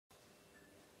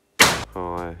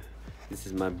Oh, this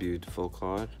is my beautiful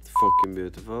car. It's fucking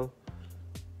beautiful.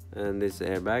 And these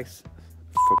airbags,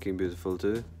 fucking beautiful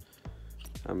too.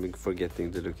 I'm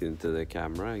forgetting to look into the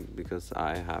camera because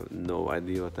I have no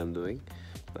idea what I'm doing.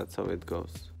 That's how it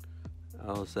goes. I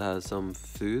also have some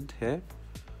food here,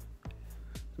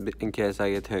 in case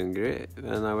I get hungry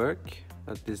when I work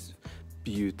at this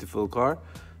beautiful car.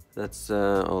 That's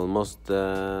almost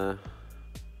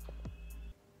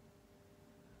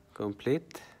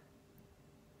complete.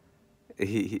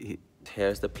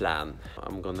 Here's the plan.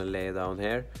 I'm gonna lay down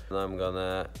here and I'm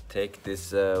gonna take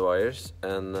these wires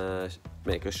and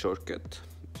make a short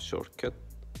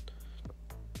circuit.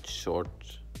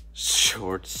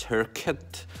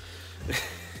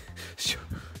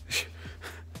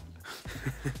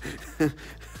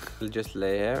 I'll just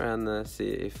lay here and see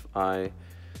if I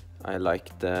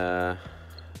like the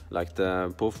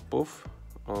poof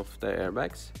of the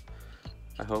airbags.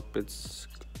 I hope it's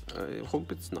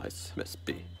nice. Must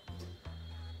be.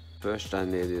 First I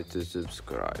need you to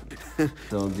subscribe.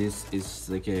 So this is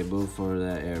the cable for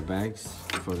the airbags,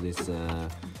 for this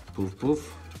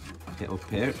poof up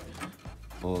here.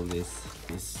 All this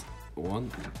is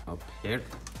one up here.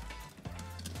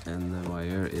 And the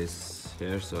wire is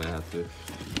here, so I have to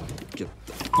get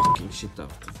the fucking shit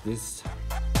out of this.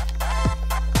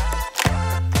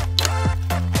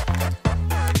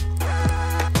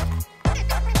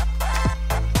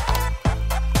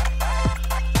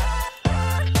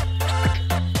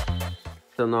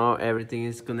 So now everything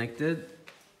is connected.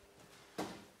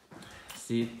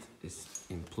 Seat is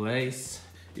in place.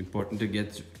 Important to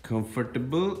get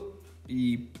comfortable.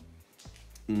 Yep.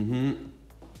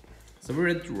 So we're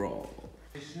ready to roll.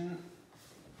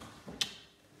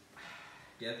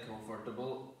 Get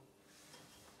comfortable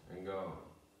and go.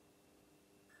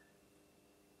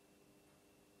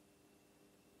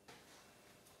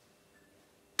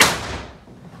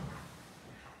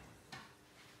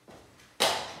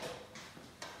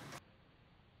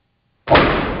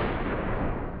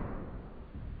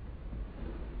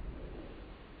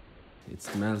 It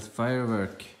smells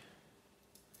firework.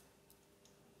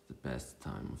 The best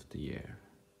time of the year.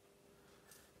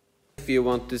 If you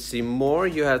want to see more,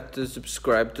 you have to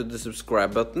subscribe to the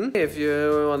subscribe button. If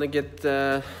you want to get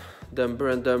dumber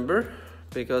and dumber,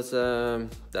 because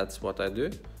that's what I do.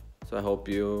 So I hope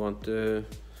you want to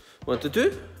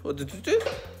do.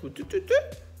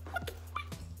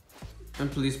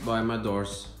 And please buy my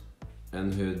doors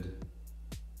and hood.